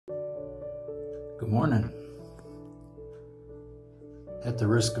Good morning. At the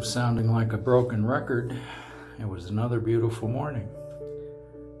risk of sounding like a broken record, it was another beautiful morning,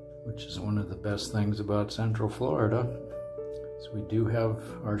 which is one of the best things about Central Florida. So we do have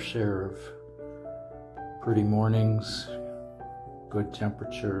our share of pretty mornings, good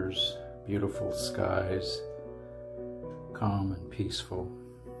temperatures, beautiful skies, calm and peaceful.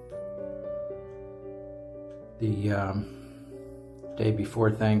 The day before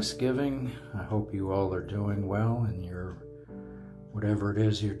Thanksgiving, I hope you all are doing well, and whatever it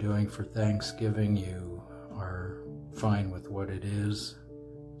is you're doing for Thanksgiving, you are fine with what it is.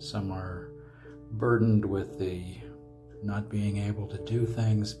 Some are burdened with the not being able to do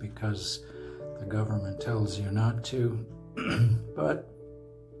things because the government tells you not to, but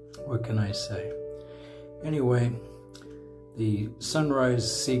what can I say? Anyway, the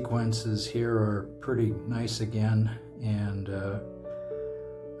sunrise sequences here are pretty nice again, and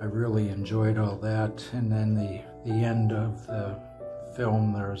I really enjoyed all that. And then the end of the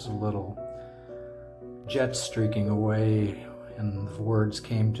film, there's a little jet streaking away, and the words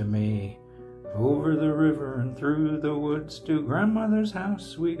came to me, "Over the river and through the woods to grandmother's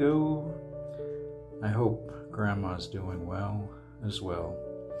house we go." I hope grandma's doing well as well.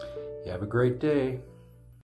 You have a great day.